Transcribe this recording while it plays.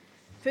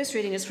First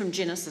reading is from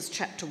Genesis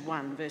chapter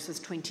 1, verses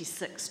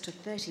 26 to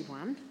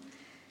 31.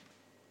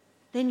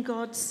 Then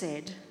God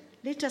said,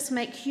 "Let us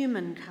make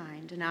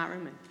humankind in our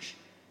image,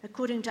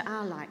 according to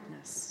our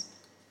likeness,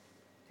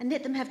 and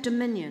let them have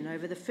dominion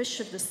over the fish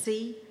of the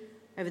sea,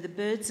 over the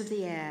birds of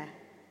the air,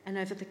 and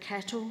over the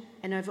cattle,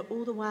 and over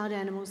all the wild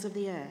animals of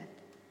the earth,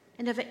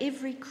 and over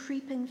every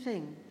creeping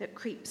thing that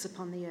creeps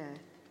upon the earth."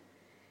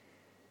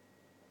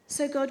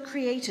 So God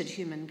created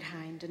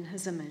humankind in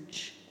his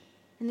image.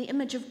 In the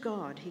image of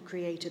God he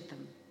created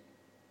them.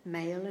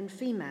 Male and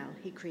female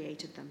he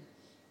created them.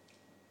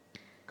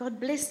 God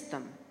blessed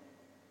them,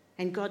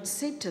 and God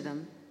said to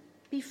them,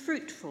 "Be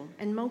fruitful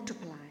and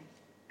multiply,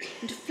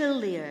 and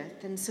fill the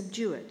earth and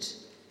subdue it,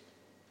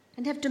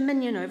 and have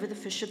dominion over the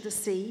fish of the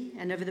sea,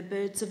 and over the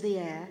birds of the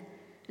air,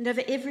 and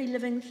over every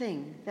living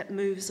thing that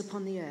moves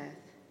upon the earth."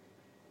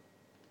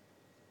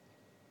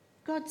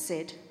 God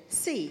said,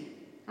 "See,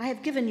 I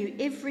have given you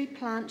every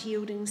plant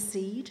yielding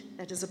seed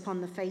that is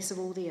upon the face of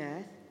all the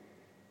earth,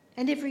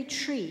 and every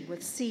tree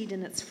with seed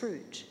in its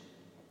fruit.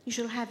 You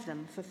shall have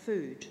them for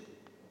food.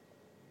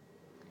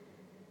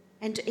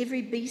 And to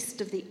every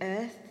beast of the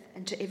earth,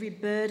 and to every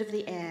bird of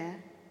the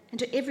air, and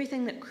to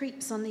everything that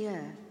creeps on the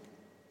earth,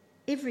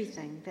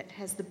 everything that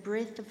has the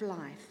breath of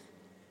life,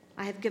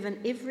 I have given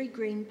every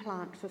green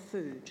plant for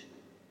food."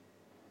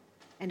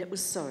 And it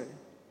was so.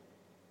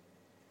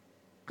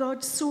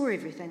 God saw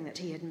everything that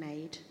he had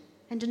made,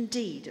 and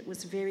indeed it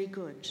was very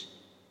good.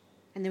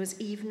 And there was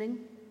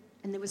evening,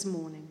 and there was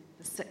morning,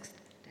 the sixth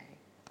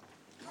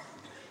day.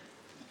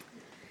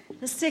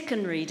 The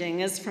second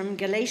reading is from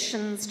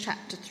Galatians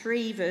chapter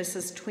 3,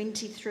 verses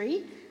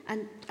 23,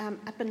 and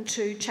up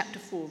into chapter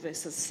 4,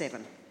 verses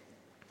 7.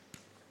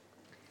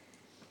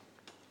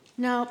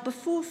 "Now,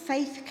 before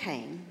faith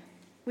came,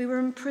 we were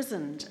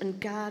imprisoned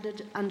and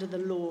guarded under the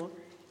law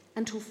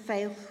until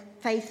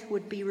faith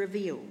would be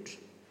revealed.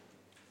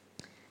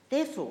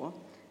 Therefore,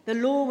 the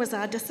law was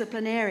our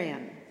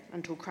disciplinarian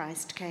until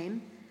Christ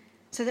came,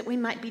 so that we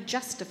might be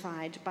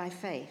justified by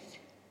faith.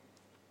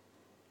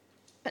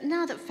 But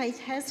now that faith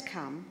has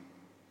come,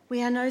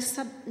 we are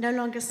no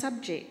longer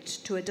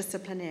subject to a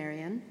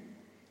disciplinarian,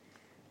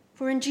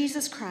 for in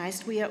Jesus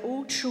Christ we are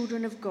all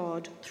children of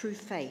God through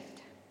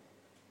faith.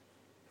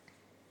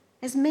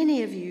 As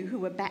many of you who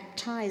were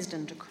baptized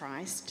into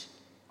Christ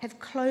have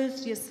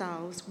clothed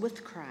yourselves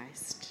with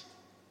Christ.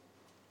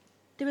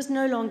 There is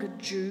no longer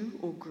Jew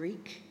or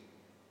Greek.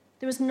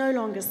 There is no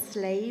longer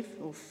slave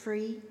or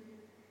free.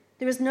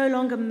 There is no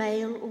longer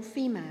male or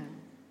female,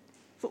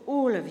 for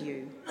all of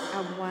you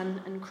are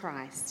one in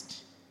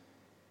Christ.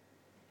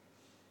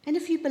 And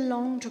if you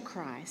belong to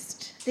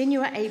Christ, then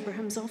you are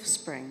Abraham's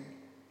offspring,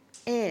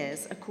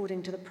 heirs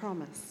according to the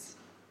promise.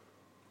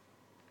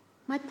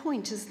 My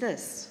point is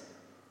this: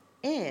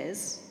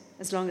 heirs,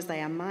 as long as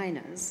they are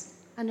minors,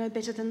 are no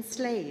better than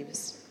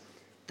slaves,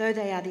 though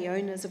they are the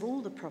owners of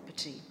all the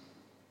property.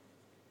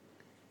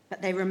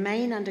 But they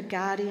remain under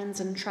guardians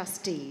and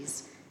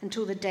trustees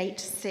until the date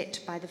set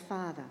by the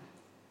Father.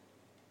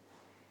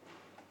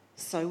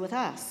 So with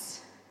us,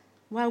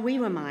 while we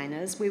were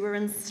minors, we were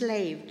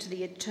enslaved to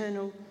the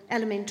eternal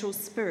elemental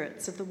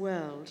spirits of the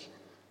world.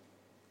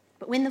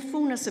 But when the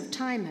fullness of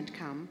time had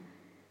come,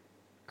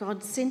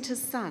 God sent his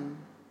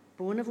Son,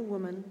 born of a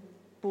woman,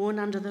 born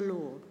under the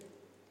law,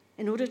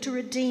 in order to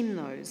redeem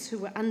those who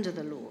were under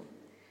the law,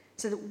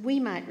 so that we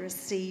might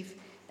receive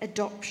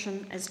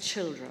adoption as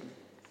children.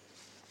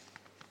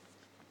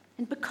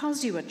 And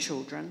because you are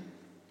children,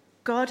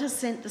 God has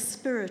sent the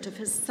Spirit of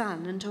his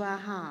Son into our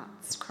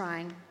hearts,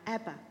 crying,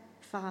 "Abba,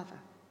 Father."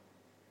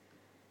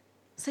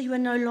 So you are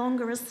no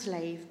longer a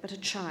slave, but a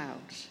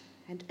child,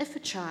 and if a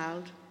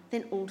child,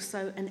 then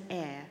also an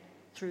heir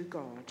through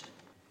God.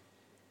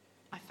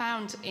 I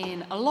found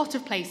in a lot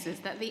of places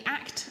that the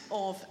act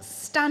of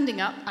standing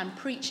up and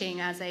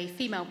preaching as a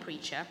female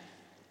preacher,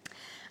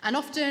 and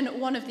often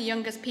one of the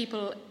youngest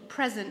people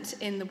present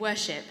in the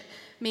worship,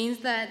 means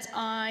that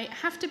I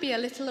have to be a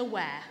little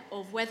aware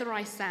of whether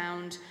I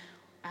sound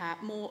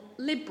more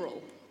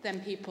liberal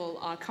than people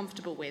are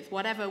comfortable with,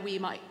 whatever we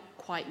might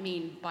quite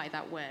mean by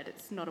that word.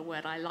 It's not a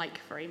word I like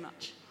very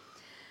much.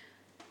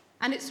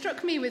 And it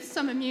struck me with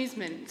some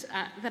amusement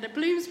that at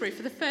Bloomsbury,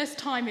 for the first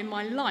time in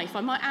my life,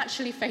 I might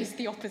actually face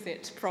the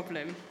opposite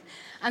problem.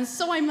 And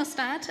so I must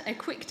add a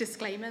quick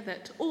disclaimer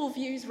that all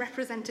views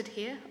represented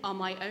here are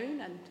my own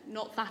and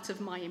not that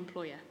of my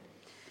employer.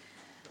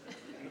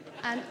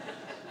 And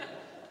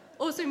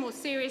also, more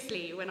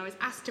seriously, when I was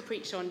asked to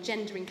preach on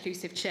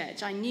gender-inclusive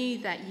church, I knew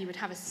that you would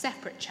have a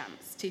separate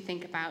chance to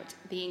think about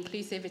the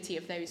inclusivity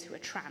of those who are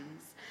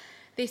trans.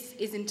 This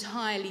is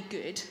entirely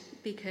good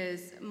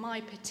because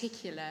my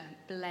particular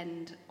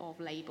blend of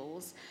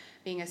labels,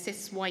 being a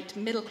cis white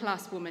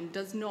middle-class woman,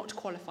 does not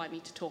qualify me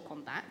to talk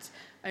on that,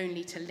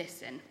 only to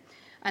listen.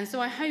 And so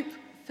I hope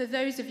for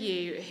those of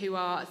you who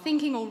are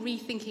thinking or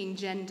rethinking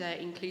gender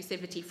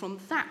inclusivity from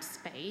that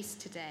space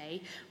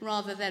today,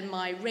 rather than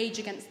my rage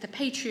against the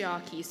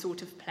patriarchy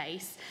sort of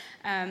place,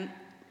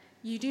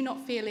 you do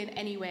not feel in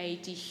any way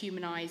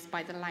dehumanized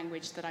by the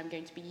language that I'm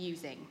going to be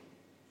using.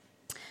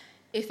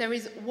 If there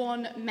is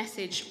one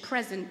message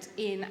present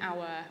in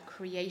our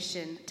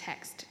creation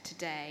text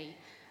today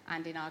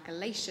and in our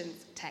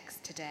Galatians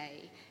text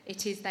today,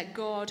 it is that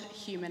God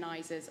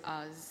humanizes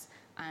us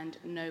and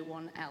no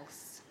one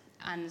else.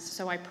 And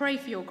so I pray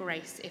for your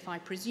grace if I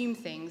presume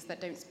things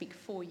that don't speak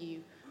for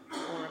you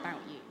or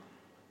about you.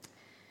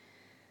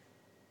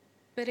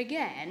 But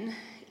again,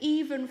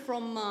 even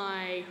from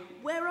my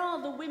 "where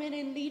are the women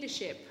in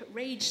leadership"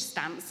 rage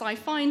stance, I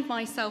find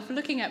myself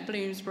looking at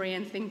Bloomsbury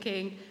and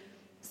thinking,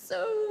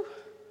 so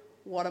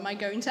what am I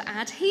going to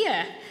add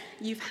here?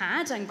 You've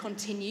had and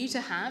continue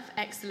to have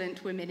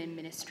excellent women in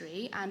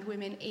ministry and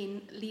women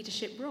in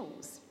leadership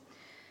roles.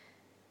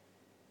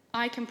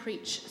 I can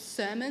preach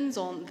sermons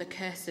on the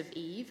curse of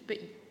Eve, but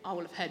I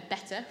will have heard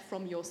better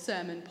from your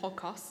sermon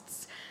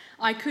podcasts.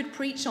 I could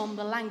preach on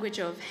the language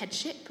of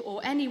headship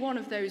or any one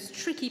of those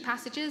tricky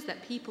passages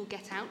that people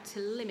get out to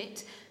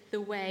limit the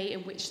way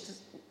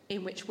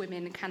in which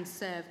women can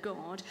serve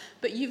God.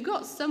 But you've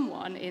got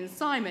someone in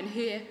Simon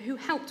here who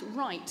helped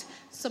write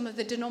some of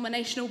the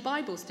denominational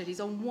Bible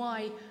studies on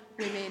why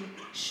women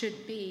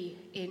should be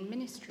in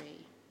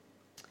ministry.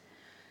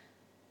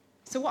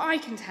 So what I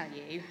can tell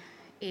you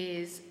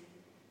is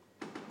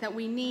that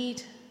we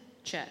need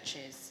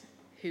churches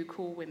who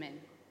call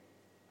women.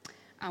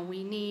 And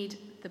we need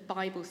the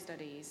Bible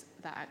studies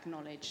that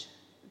acknowledge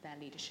their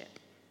leadership.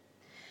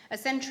 A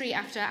century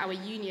after our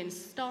union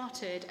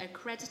started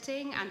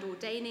accrediting and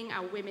ordaining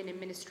our women in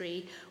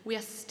ministry, we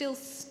are still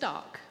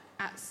stuck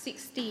at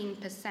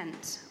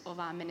 16%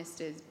 of our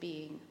ministers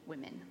being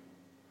women.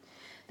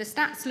 The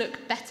stats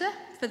look better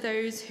for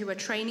those who are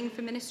training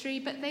for ministry,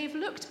 but they've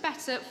looked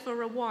better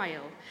for a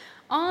while.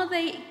 Are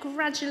they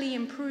gradually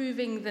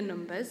improving the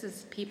numbers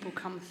as people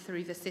come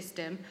through the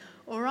system,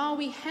 or are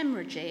we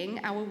hemorrhaging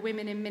our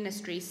women in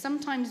ministry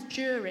sometime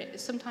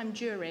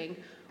during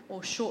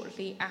or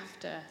shortly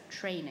after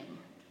training?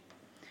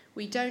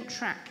 We don't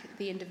track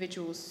the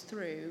individuals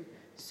through,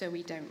 so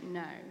we don't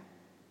know.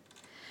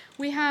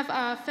 We have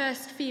our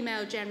first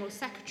female General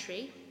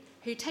Secretary,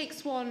 who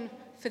takes one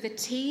for the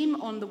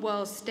team on the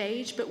world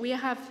stage, but we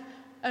have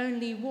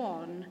only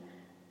one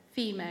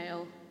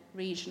female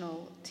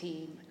regional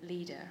team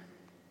leader.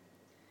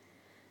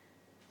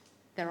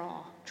 There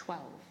are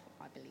 12,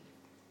 I believe.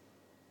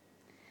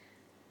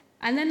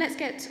 And then let's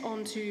get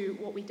on to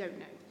what we don't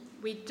know.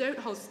 We don't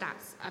hold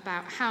stats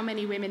about how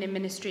many women in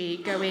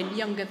ministry go in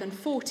younger than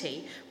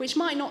 40, which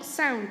might not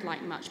sound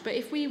like much, but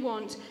if we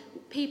want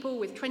people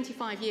with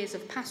 25 years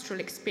of pastoral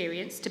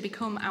experience to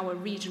become our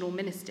regional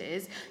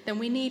ministers, then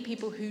we need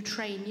people who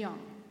train young.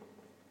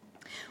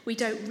 We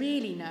don't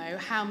really know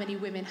how many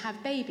women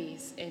have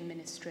babies in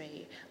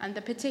ministry and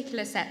the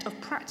particular set of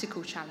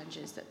practical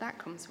challenges that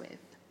comes with.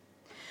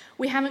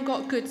 We haven't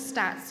got good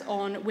stats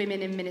on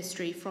women in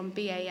ministry from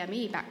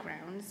BAME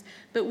backgrounds,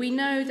 but we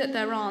know that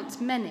there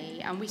aren't many,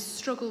 and we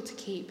struggle to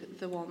keep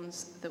the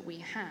ones that we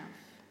have.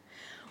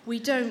 We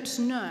don't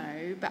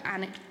know, but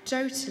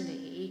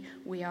anecdotally,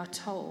 we are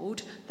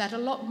told that a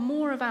lot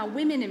more of our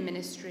women in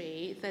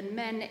ministry than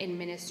men in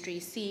ministry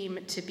seem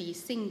to be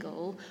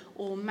single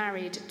or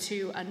married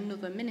to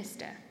another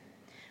minister,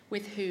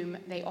 with whom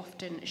they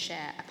often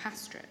share a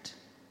pastorate.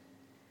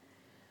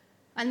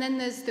 And then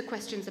there's the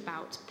questions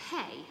about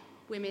pay.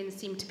 Women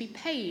seem to be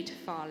paid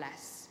far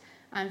less,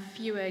 and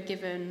fewer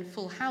given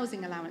full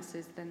housing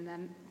allowances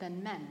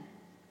than men.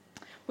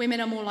 Women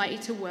are more likely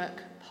to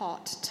work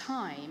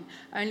part-time.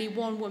 Only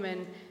one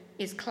woman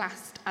is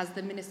classed as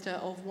the minister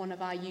of one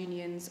of our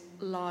union's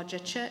larger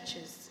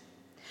churches.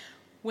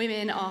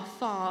 Women are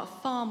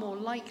far more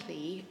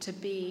likely to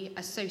be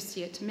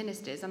associate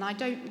ministers, and I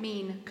don't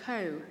mean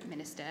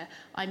co-minister,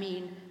 I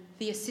mean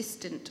the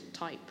assistant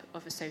type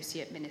of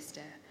associate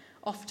minister,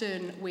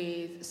 often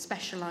with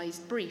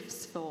specialised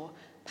briefs for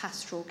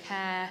pastoral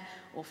care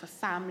or for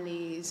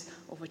families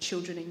or for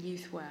children and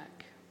youth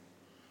work.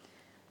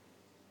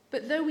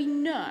 But though we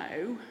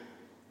know,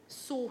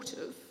 sort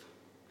of,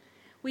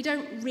 we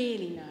don't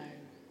really know.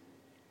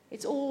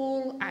 It's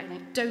all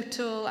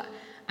anecdotal,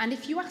 and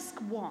if you ask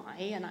why,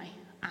 and I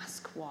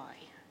ask why,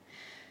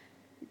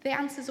 the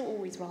answers are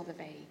always rather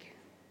vague.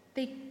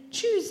 They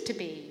choose to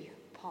be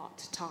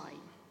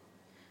part-time,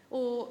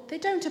 or they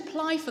don't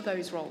apply for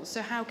those roles,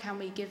 so how can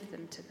we give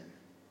them to them?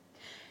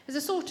 There's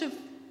a sort of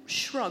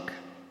shrug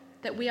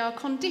that we are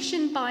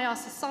conditioned by our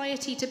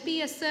society to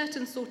be a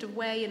certain sort of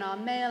way in our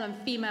male and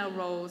female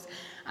roles,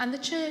 and the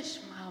church,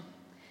 well,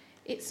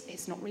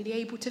 it's not really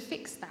able to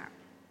fix that.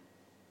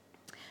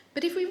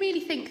 But if we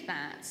really think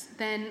that,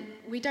 then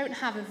we don't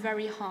have a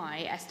very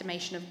high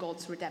estimation of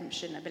God's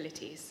redemption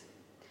abilities.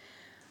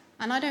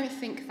 And I don't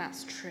think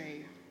that's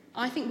true.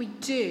 I think we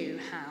do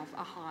have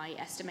a high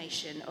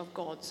estimation of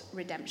God's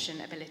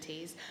redemption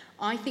abilities.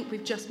 I think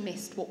we've just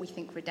missed what we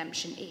think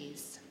redemption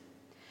is.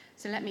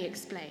 So let me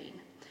explain.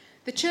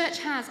 The church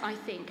has, I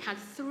think, had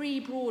three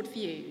broad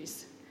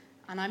views,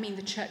 and I mean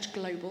the church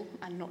global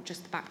and not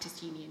just the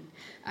Baptist Union,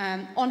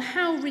 on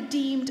how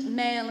redeemed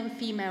male and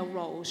female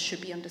roles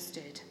should be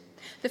understood.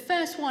 The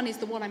first one is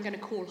the one I'm going to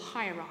call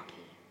hierarchy.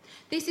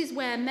 This is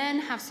where men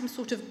have some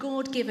sort of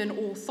God-given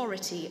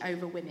authority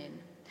over women.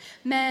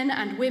 Men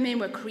and women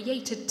were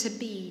created to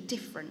be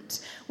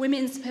different.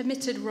 Women's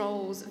permitted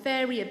roles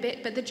vary a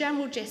bit, but the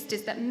general gist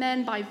is that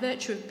men, by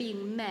virtue of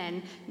being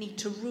men, need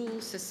to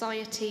rule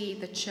society,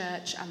 the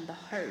church, and the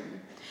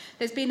home.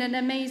 There's been an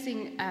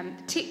amazing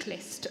tick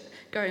list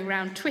going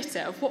around Twitter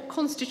of what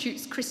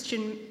constitutes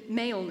Christian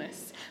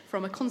maleness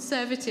from a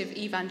conservative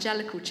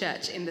evangelical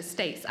church in the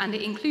States, and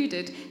it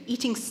included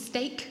eating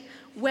steak,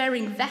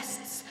 wearing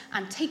vests,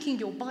 and taking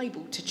your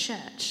Bible to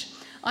church.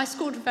 I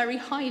scored very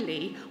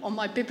highly on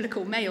my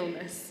biblical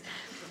maleness.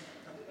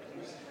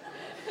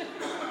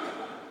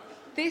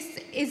 This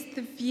is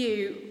the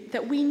view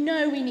that we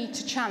know we need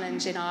to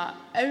challenge in our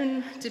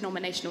own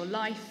denominational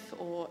life,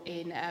 or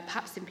in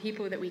perhaps in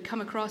people that we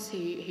come across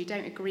who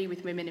don't agree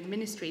with women in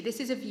ministry. This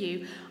is a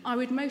view I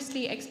would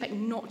mostly expect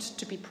not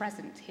to be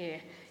present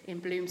here in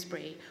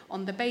Bloomsbury,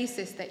 on the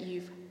basis that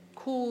you've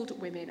called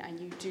women, and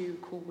you do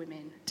call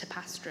women to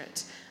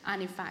pastorate,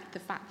 and in fact the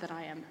fact that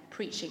I am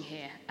preaching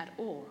here at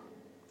all.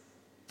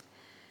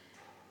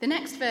 The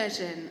next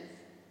version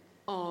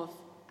of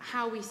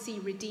how we see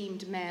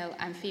redeemed male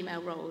and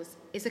female roles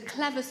is a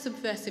clever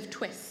subversive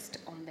twist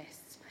on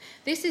this.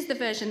 This is the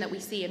version that we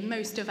see in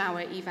most of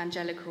our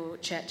evangelical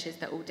churches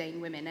that ordain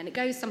women, and it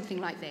goes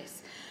something like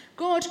this.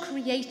 God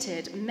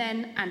created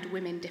men and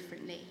women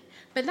differently,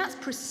 but that's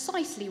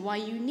precisely why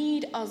you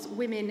need us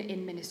women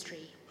in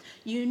ministry.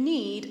 You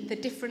need the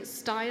different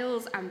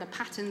styles and the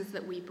patterns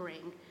that we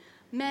bring.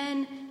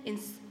 Men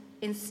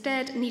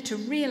instead need to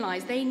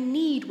realize they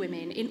need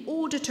women in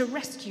order to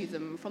rescue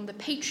them from the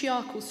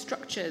patriarchal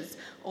structures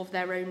of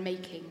their own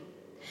making.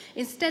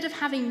 Instead of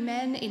having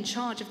men in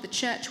charge of the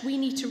church, we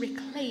need to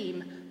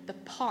reclaim the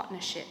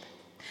partnership.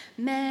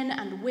 Men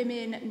and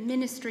women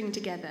ministering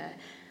together.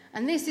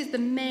 And this is the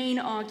main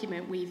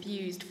argument we've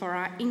used for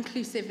our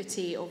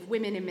inclusivity of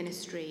women in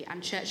ministry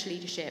and church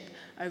leadership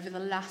over the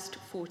last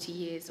 40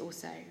 years or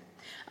so.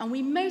 And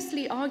we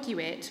mostly argue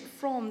it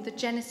from the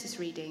Genesis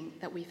reading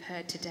that we've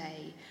heard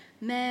today.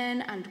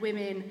 Men and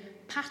women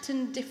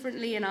patterned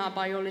differently in our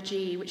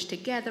biology, which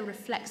together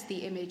reflects the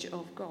image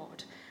of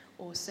God,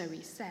 or so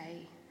we say.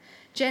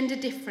 Gender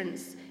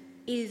difference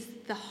is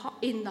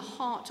in the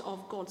heart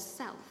of God's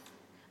self.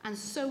 And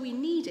so we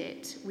need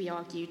it, we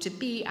argue, to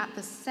be at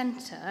the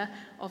centre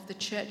of the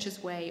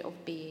church's way of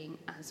being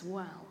as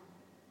well.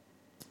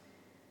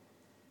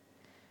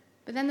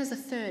 But then there's a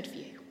third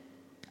view.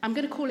 I'm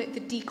going to call it the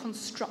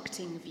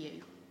deconstructing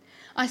view.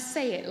 I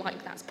say it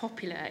like that's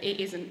popular. It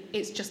isn't.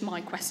 It's just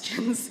my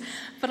questions.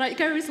 But it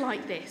goes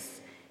like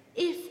this.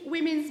 If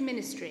women's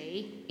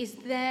ministry is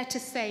there to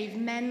save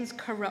men's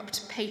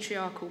corrupt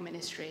patriarchal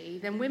ministry,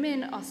 then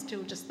women are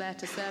still just there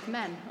to serve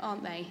men,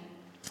 aren't they?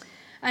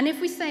 And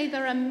if we say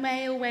there are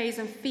male ways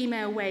and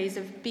female ways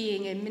of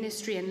being in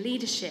ministry and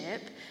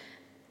leadership,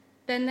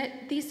 then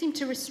these seem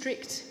to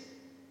restrict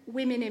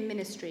women in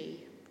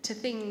ministry to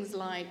things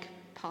like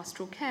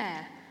pastoral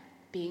care,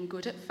 being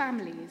good at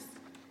families.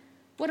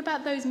 What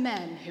about those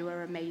men who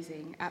are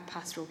amazing at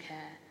pastoral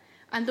care,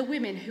 and the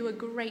women who are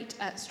great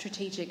at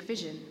strategic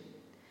vision?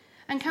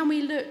 And can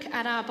we look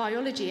at our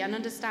biology and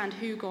understand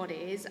who God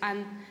is,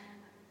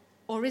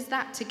 or is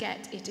that to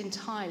get it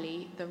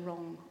entirely the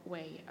wrong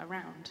way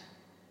around?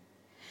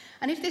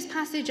 And if this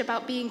passage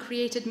about being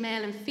created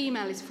male and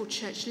female is for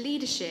church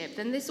leadership,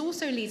 then this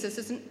also leads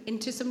us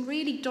into some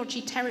really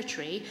dodgy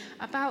territory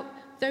about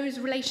those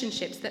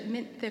relationships that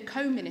the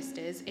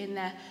co-ministers in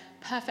their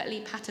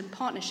perfectly patterned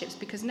partnerships,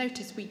 because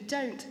notice we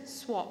don't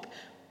swap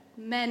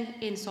men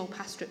in sole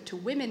pastorate to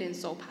women in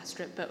sole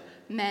pastorate, but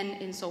men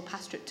in sole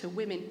pastorate to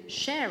women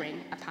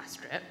sharing a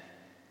pastorate.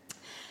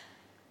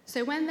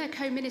 So when they're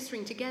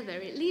co-ministering together,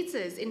 it leads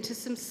us into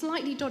some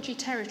slightly dodgy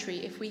territory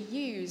if we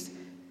use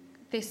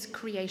this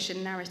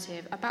creation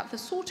narrative about the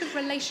sort of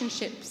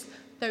relationships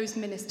those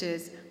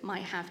ministers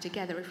might have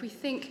together. If we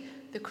think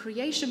the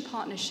creation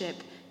partnership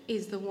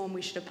is the one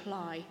we should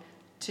apply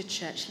to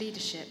church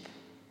leadership,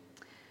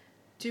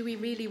 do we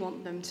really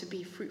want them to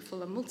be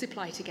fruitful and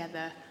multiply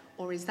together,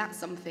 or is that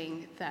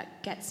something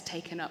that gets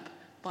taken up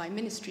by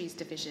ministries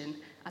division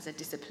as a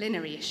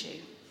disciplinary issue?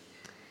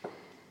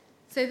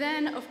 So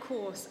then, of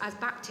course, as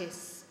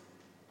Baptists,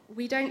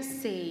 we don't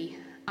see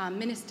our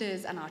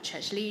ministers and our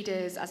church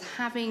leaders as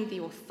having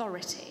the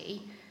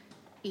authority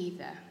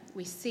either.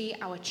 We see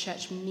our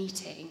church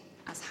meeting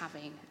as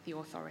having the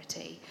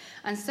authority.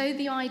 And so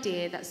the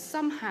idea that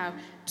somehow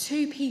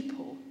two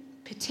people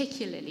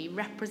particularly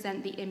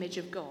represent the image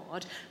of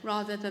God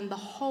rather than the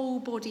whole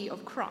body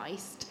of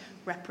Christ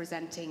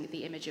representing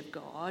the image of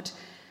God,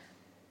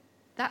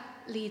 that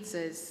leads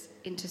us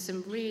into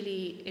some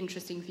really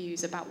interesting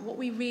views about what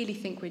we really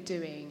think we're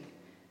doing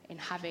in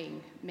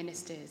having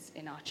ministers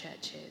in our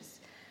churches.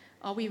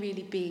 Are we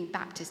really being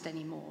Baptist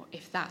anymore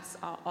if that's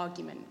our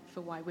argument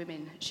for why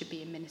women should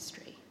be in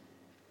ministry?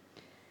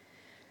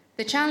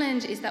 The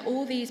challenge is that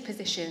all these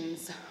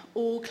positions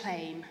all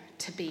claim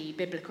to be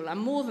biblical, and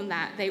more than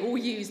that, they all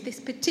use this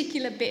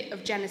particular bit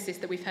of Genesis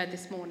that we've heard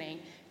this morning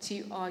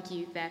to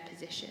argue their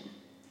position.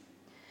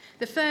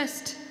 The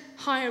first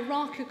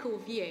hierarchical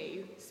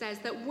view says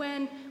that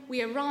when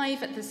we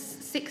arrive at the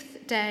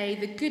sixth day,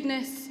 the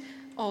goodness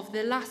of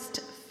the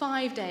last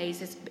 5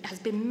 days has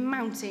been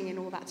mounting in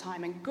all that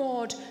time, and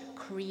God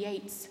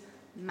creates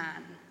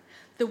man.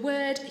 The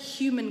word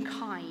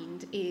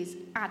humankind is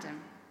Adam,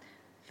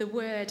 the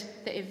word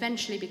that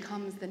eventually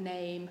becomes the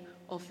name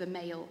of the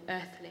male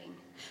earthling.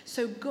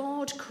 So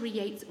God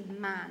creates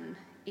man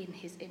in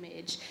his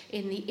image.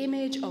 In the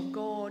image of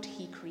God,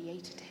 he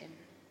created him.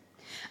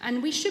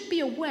 And we should be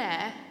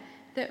aware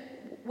that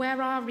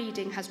where our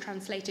reading has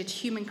translated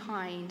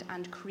humankind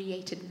and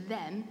created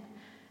them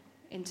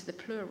into the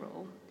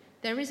plural,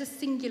 there is a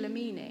singular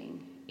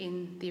meaning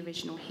in the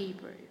original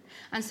Hebrew.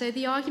 And so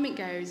the argument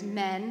goes,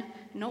 men,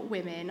 not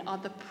women, are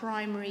the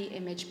primary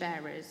image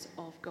bearers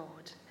of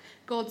God.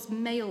 God's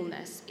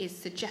maleness is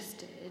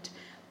suggested,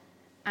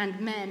 and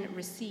men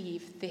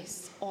receive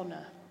this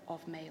honour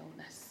of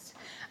maleness.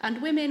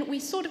 And women, we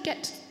sort of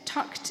get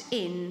tucked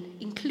in,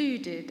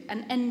 included,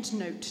 an end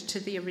note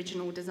to the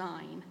original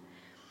design.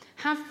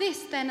 Have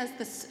this then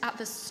as at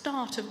the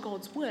start of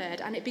God's word,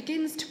 and it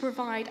begins to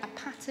provide a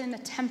pattern, a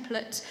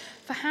template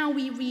for how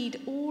we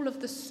read all of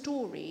the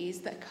stories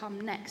that come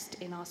next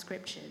in our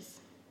scriptures,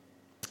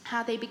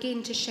 how they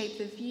begin to shape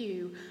the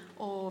view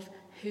of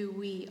who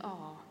we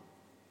are.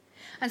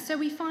 And so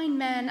we find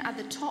men at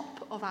the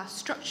top of our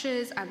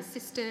structures and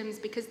systems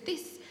because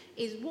this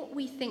is what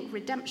we think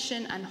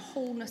redemption and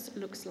wholeness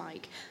looks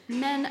like.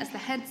 Men as the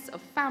heads of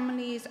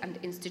families and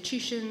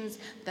institutions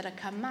that are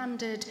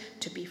commanded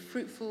to be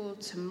fruitful,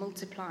 to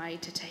multiply,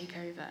 to take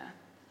over.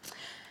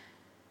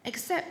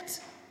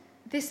 Except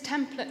this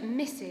template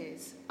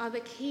misses other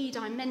key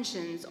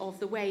dimensions of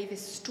the way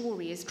this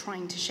story is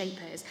trying to shape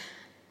us.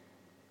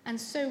 And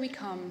so we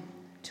come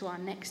to our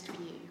next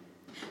view.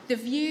 The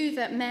view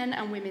that men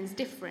and women's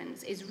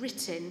difference is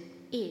written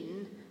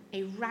in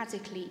a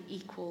radically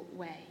equal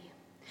way.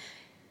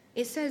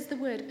 It says the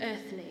word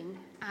earthling,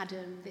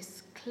 Adam,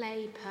 this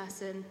clay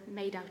person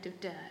made out of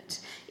dirt,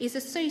 is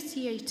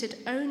associated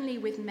only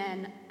with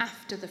men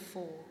after the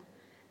fall,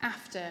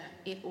 after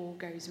it all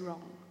goes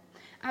wrong.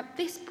 At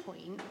this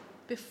point,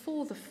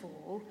 before the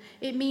fall,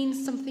 it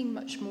means something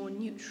much more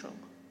neutral,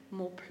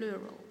 more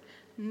plural.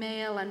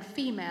 Male and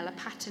female, a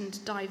patterned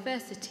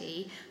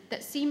diversity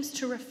that seems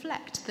to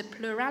reflect the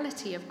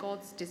plurality of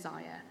God's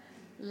desire.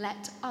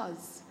 Let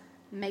us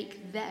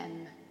make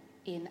them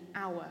in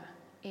our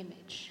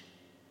image.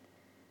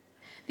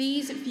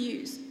 These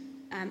views,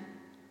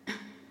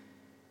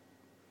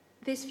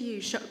 this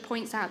view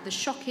points out the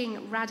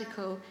shocking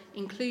radical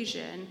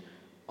inclusion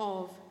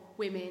of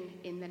women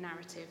in the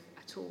narrative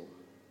at all.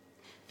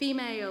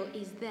 Female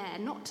is there,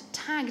 not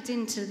tagged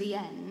into the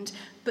end,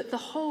 but the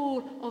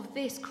whole of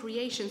this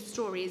creation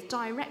story is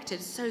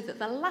directed so that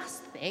the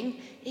last thing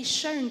is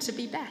shown to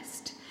be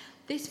best.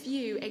 This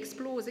view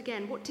explores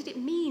again, what did it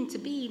mean to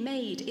be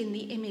made in the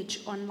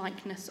image and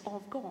likeness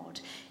of God?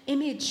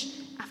 Image,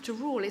 after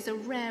all, is a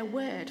rare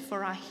word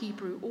for our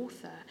Hebrew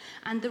author,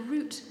 and the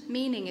root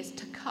meaning is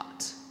to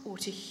cut or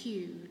to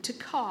hew, to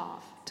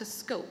carve, to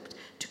sculpt,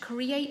 to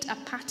create a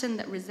pattern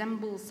that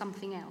resembles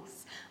something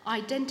else,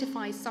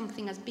 identifies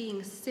something as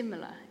being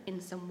similar in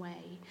some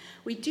way.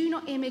 We do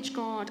not image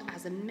God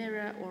as a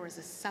mirror or as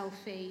a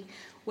selfie,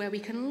 where we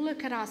can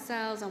look at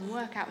ourselves and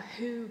work out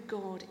who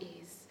God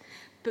is.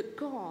 But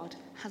God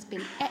has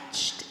been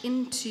etched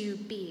into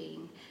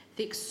being,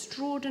 the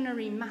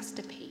extraordinary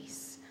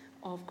masterpiece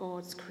of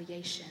God's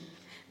creation.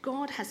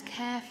 God has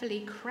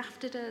carefully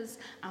crafted us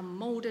and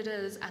moulded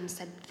us and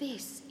said,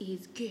 this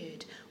is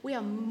good. We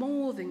are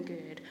more than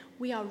good.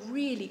 We are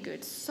really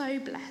good, so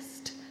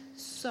blessed,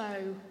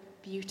 so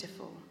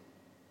beautiful.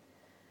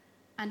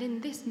 And in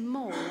this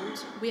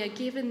mould, we are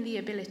given the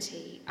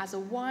ability, as a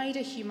wider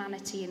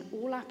humanity in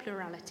all our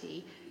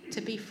plurality, to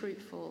be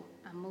fruitful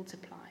and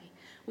multiply.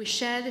 We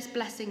share this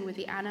blessing with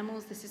the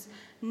animals. This is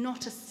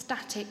not a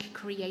static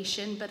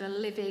creation, but a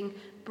living,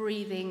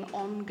 breathing,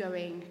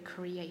 ongoing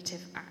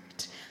creative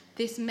act.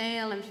 This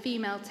male and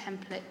female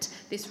template,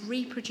 this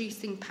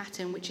reproducing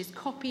pattern, which is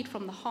copied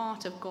from the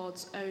heart of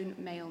God's own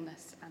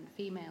maleness and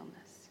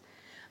femaleness.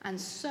 And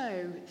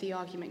so the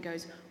argument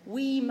goes,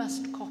 we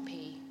must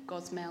copy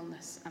God's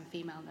maleness and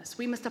femaleness.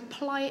 We must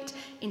apply it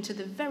into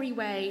the very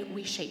way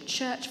we shape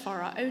church for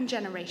our own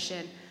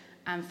generation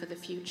and for the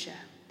future.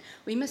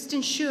 We must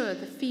ensure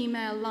the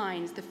female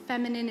lines, the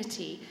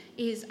femininity,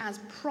 is as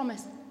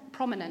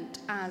prominent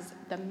as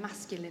the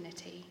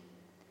masculinity.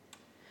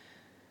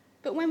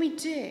 But when we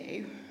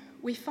do,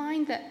 we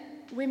find that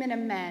women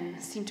and men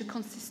seem to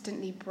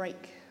consistently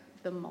break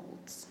the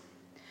molds.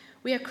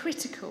 We are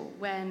critical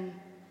when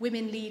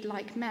women lead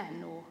like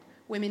men or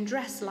women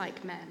dress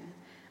like men.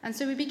 And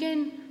so we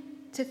begin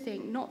to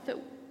think not that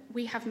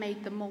we have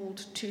made the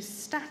mold too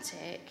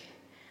static,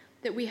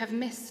 that we have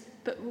missed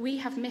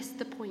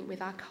the point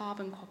with our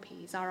carbon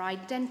copies, our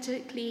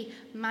identically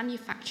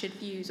manufactured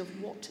views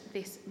of what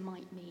this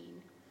might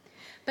mean.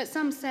 But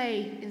some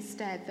say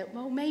instead that,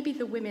 well, maybe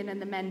the women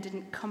and the men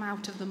didn't come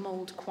out of the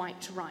mould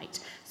quite right.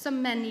 Some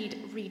men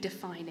need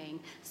redefining.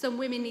 Some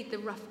women need the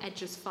rough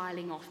edges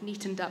filing off,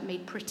 neatened up,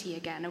 made pretty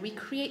again. And we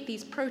create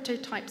these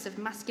prototypes of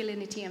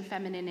masculinity and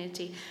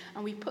femininity,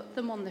 and we put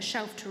them on the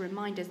shelf to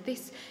remind us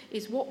this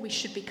is what we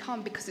should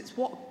become because it's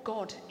what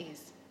God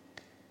is.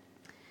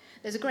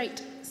 There's a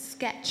great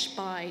sketch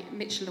by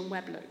Mitchell and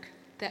Weblock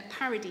that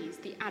parodies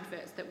the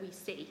adverts that we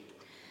see.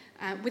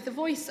 With the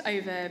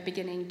voiceover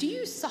beginning, do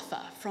you suffer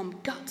from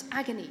gut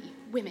agony,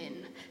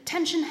 women?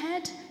 Tension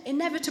head,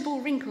 inevitable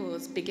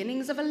wrinkles,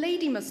 beginnings of a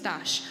lady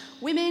moustache.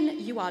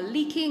 Women, you are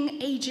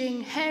leaking,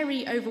 aging,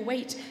 hairy,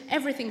 overweight,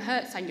 everything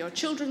hurts and your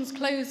children's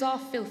clothes are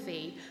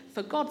filthy.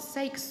 For God's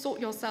sake, sort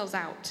yourselves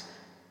out.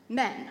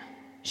 Men,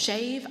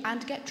 shave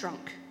and get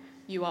drunk.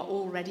 You are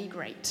already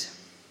great.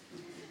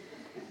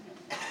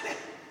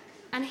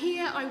 And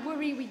here I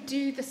worry we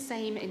do the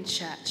same in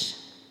church.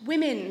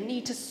 Women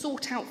need to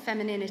sort out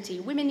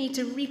femininity. Women need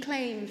to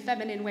reclaim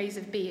feminine ways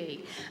of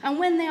being. And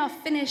when they are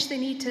finished, they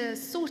need to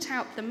sort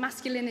out the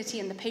masculinity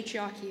and the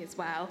patriarchy as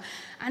well.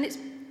 And it's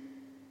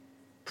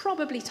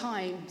probably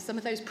time some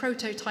of those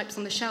prototypes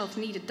on the shelf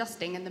needed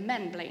dusting and the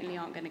men blatantly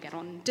aren't going to get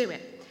on and do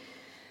it.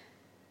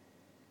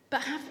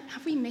 But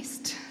have we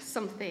missed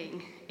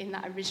something in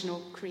that original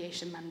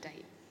creation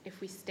mandate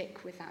if we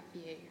stick with that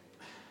view?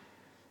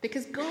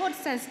 Because God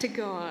says to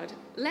God,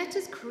 let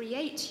us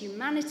create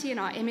humanity in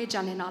our image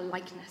and in our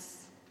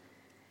likeness.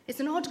 It's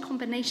an odd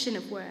combination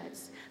of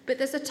words, but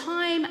there's a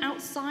time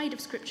outside of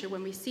Scripture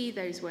when we see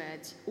those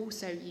words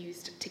also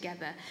used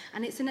together.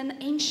 And it's in an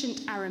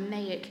ancient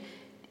Aramaic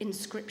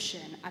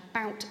inscription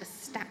about a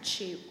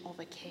statue of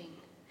a king.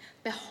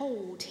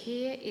 Behold,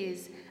 here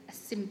is a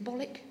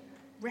symbolic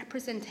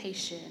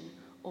representation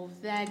of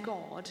their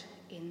God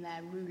in their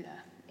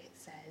ruler, it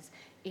says,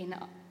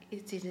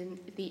 it is in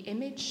the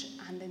image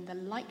and in the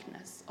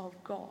likeness of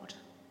God,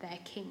 their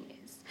king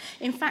is.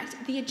 In fact,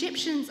 the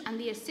Egyptians and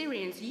the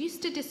Assyrians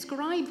used to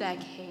describe their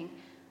king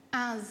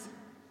as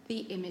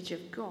the image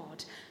of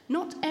God.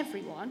 Not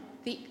everyone,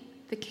 the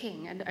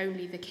king and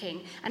only the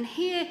king. And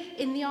here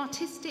in the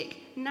artistic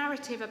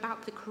narrative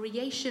about the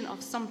creation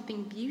of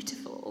something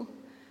beautiful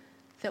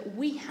that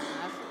we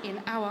have in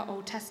our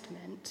Old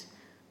Testament,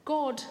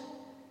 God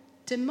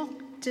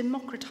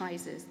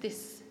democratizes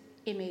this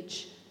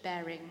image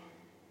bearing.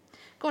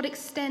 God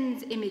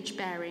extends image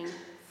bearing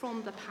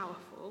from the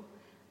powerful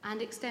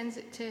and extends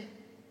it to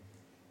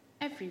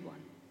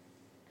everyone.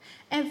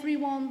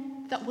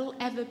 Everyone that will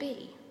ever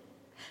be.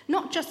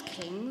 Not just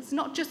kings,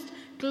 not just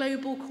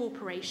global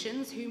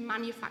corporations who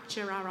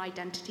manufacture our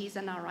identities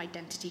and our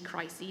identity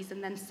crises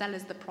and then sell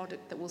us the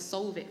product that will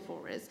solve it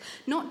for us.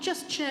 Not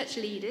just church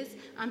leaders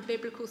and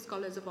biblical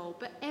scholars of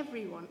old, but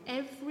everyone,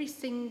 every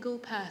single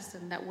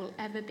person that will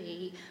ever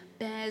be,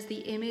 bears the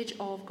image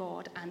of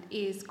God and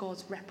is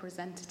God's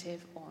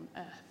representative on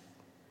earth.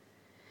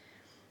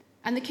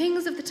 And the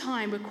kings of the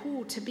time were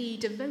called to be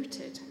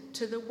devoted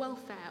to the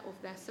welfare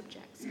of their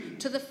subjects,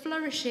 to the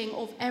flourishing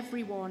of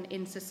everyone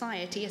in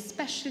society,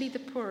 especially the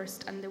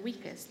poorest and the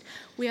weakest.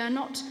 We are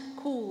not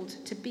called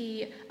to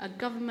be a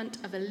government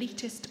of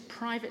elitist,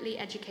 privately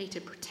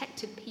educated,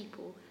 protected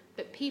people,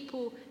 but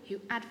people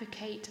who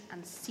advocate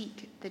and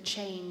seek the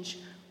change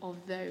of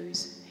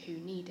those who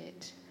need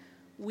it.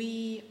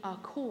 We are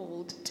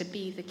called to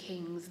be the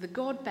kings, the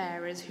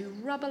God-bearers who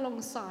rub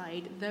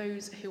alongside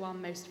those who are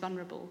most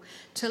vulnerable,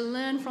 to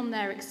learn from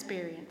their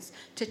experience,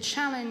 to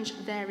challenge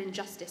their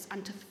injustice,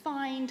 and to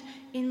find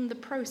in the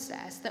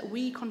process that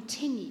we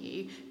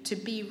continue to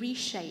be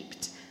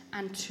reshaped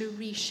and to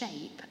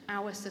reshape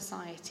our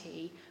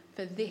society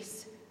for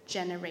this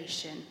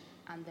generation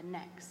and the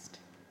next.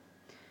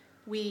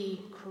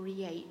 We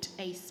create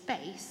a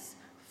space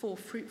for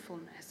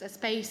fruitfulness, a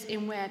space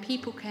in where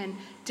people can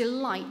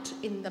delight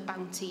in the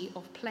bounty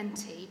of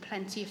plenty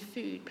of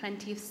food,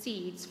 plenty of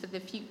seeds for the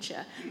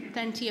future,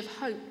 plenty of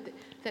hope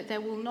that there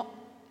will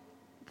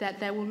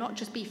not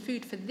just be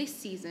food for this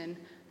season,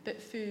 but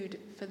food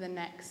for the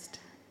next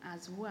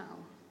as well.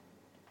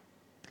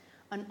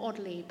 An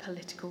oddly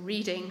political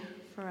reading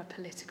for a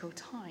political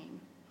time.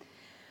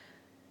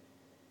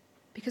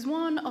 Because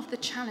one of the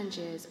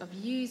challenges of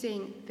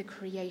using the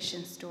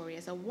creation story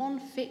as a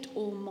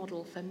one-fit-all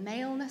model for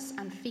maleness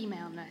and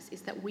femaleness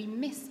is that we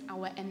miss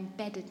our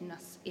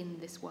embeddedness in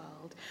this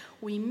world.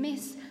 We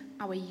miss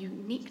our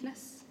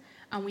uniqueness,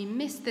 and we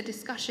miss the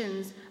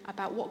discussions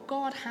about what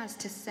God has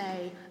to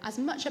say as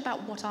much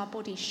about what our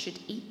bodies should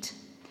eat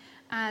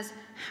as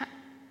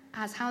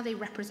how they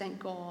represent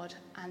God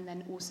and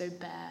then also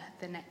bear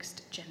the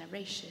next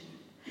generation.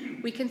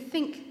 We can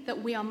think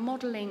that we are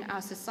modelling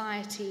our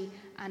society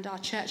and our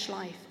church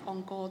life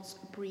on God's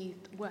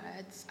breathed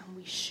words, and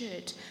we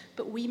should,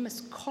 but we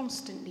must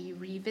constantly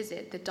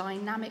revisit the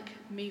dynamic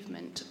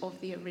movement of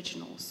the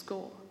original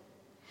score.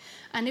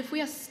 And if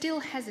we are still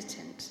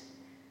hesitant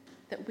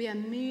that we are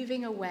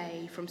moving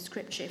away from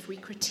Scripture, if we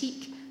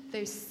critique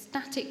those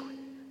static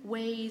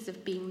ways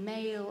of being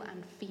male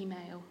and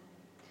female,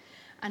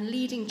 and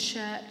leading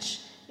church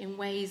in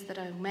ways that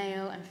are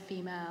male and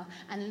female,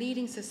 and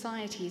leading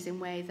societies in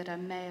ways that are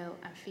male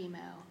and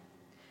female.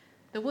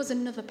 There was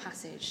another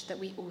passage that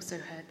we also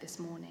heard this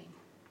morning,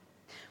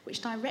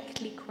 which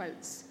directly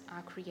quotes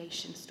our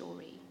creation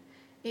story.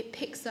 It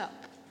picks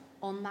up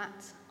on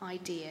that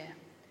idea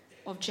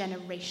of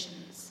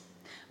generations,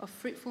 of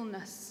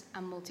fruitfulness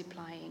and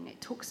multiplying.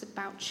 It talks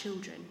about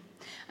children.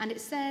 And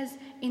it says,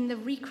 in the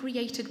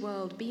recreated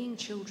world, being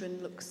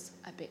children looks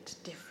a bit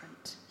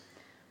different.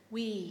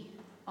 We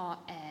are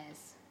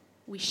heirs.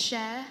 We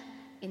share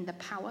in the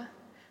power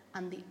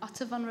and the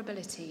utter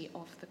vulnerability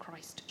of the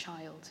Christ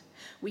child.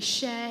 We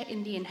share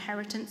in the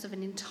inheritance of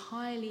an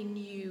entirely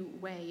new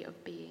way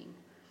of being.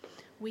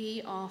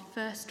 We are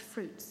first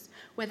fruits,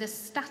 where the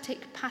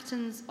static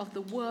patterns of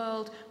the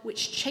world,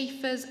 which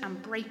chafers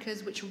and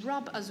breakers, which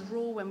rub us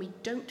raw when we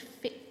don't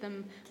fit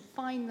them,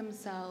 find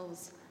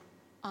themselves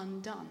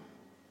undone.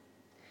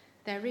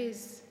 There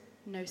is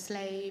no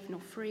slave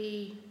nor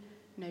free,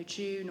 no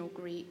Jew nor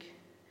Greek,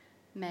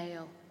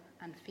 male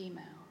and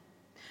female.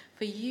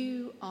 For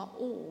you are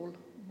all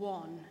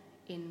one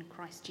in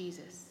Christ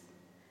Jesus.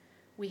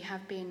 We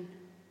have been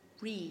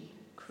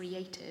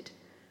recreated,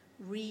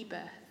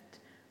 rebirthed,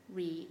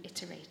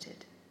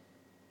 reiterated.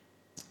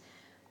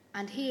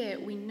 And here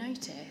we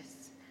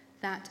notice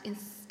that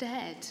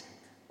instead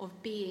of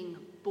being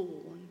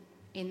born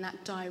in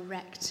that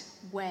direct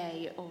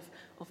way of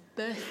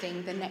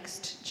birthing the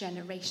next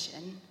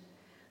generation,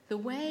 the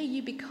way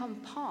you become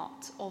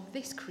part of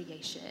this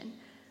creation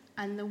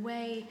and the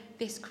way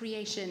this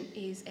creation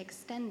is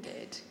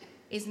extended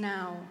is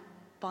now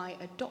by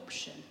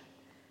adoption.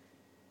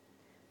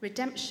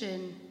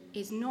 Redemption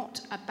is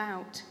not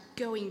about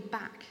going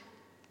back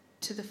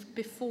to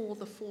before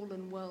the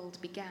fallen world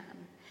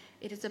began.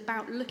 It is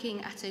about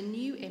looking at a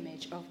new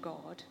image of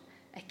God,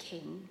 a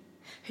king,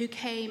 who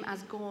came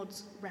as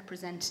God's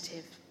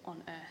representative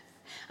on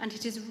earth. And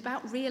it is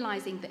about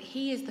realizing that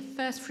he is the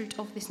first fruit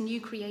of this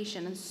new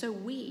creation, and so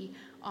we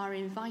are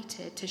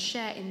invited to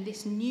share in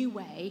this new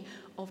way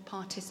of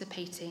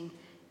participating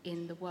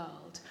in the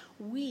world.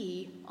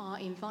 We are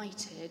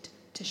invited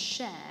to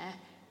share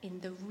in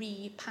the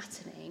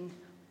repatterning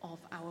of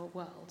our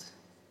world.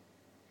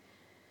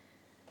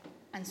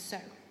 And so,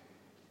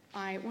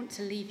 I want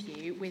to leave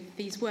you with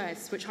these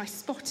words which I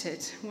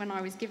spotted when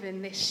I was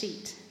given this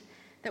sheet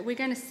that we're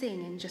going to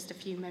sing in just a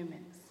few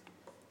moments.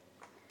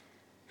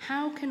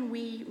 How can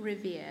we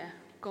revere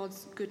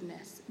God's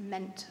goodness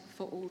meant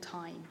for all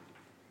time?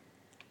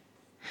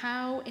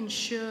 How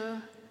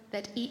ensure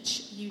that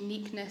each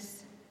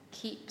uniqueness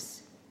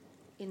keeps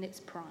in its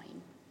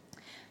prime?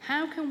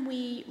 How can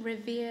we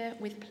revere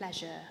with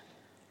pleasure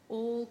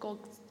all God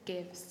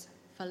gives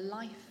for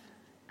life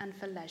and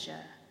for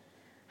leisure?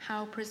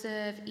 How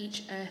preserve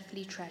each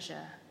earthly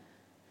treasure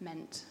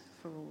meant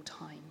for all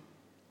time?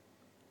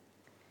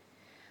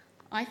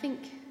 I think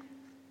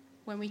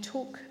when we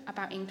talk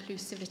about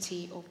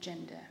inclusivity of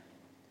gender,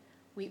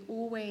 we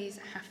always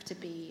have to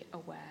be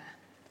aware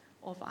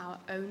of our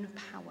own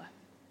power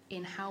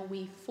in how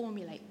we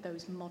formulate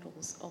those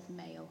models of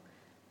male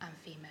and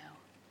female.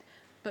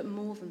 But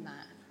more than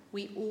that,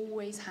 we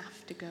always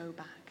have to go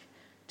back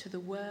to the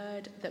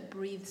word that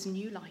breathes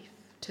new life,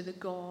 to the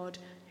God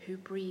who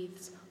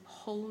breathes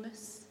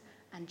wholeness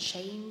and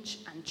change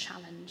and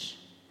challenge,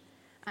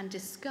 and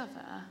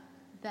discover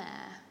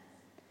there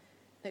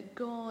that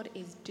God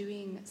is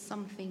doing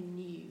something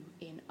new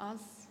in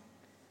us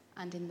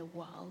and in the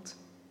world,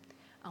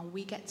 and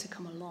we get to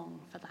come along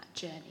for that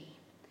journey.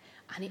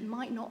 And it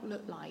might not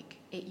look like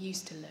it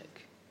used to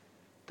look,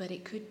 but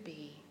it could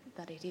be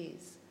that it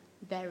is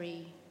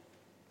very,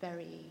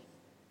 very,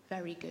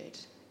 very good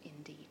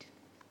indeed.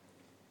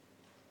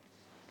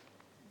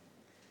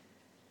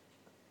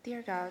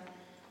 Dear God,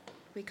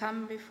 we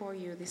come before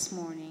you this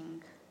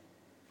morning,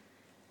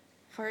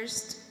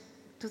 first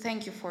to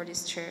thank you for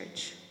this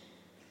church,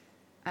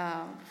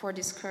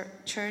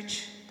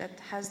 church that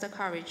has the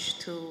courage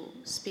to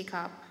speak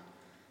up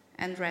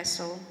and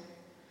wrestle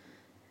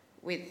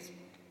with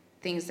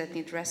things that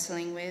need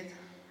wrestling with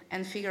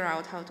and figure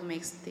out how to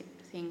make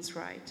things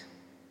right.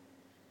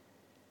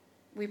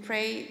 We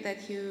pray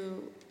that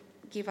you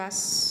give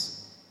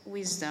us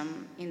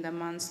wisdom in the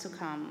months to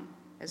come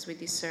as we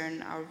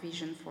discern our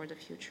vision for the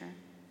future.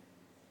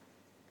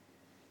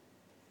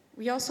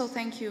 We also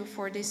thank you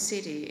for this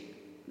city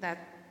that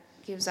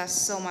gives us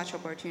so much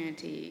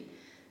opportunity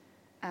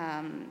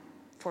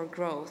for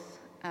growth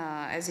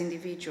as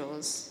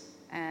individuals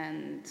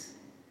and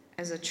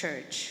as a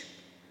church.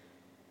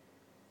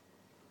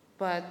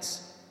 But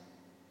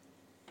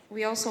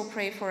we also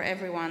pray for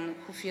everyone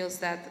who feels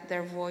that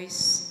their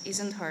voice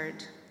isn't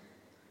heard,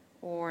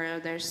 or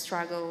their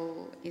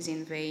struggle is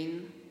in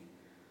vain,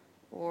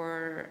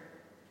 or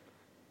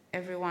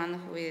everyone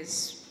who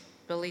is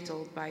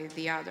belittled by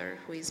the other,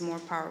 who is more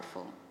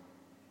powerful.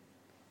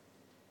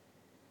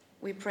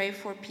 We pray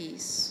for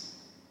peace,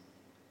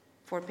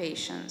 for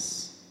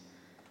patience,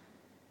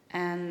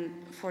 and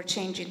for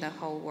changing the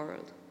whole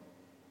world.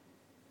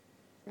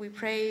 We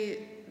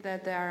pray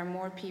that there are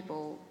more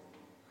people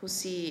who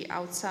see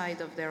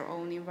outside of their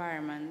own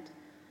environment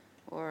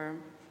or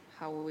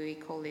how we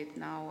call it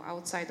now,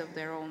 outside of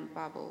their own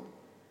bubble.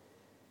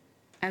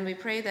 And we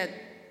pray that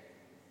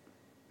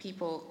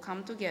people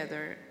come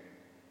together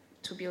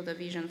to build a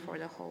vision for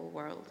the whole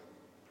world.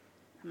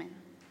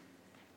 Amen.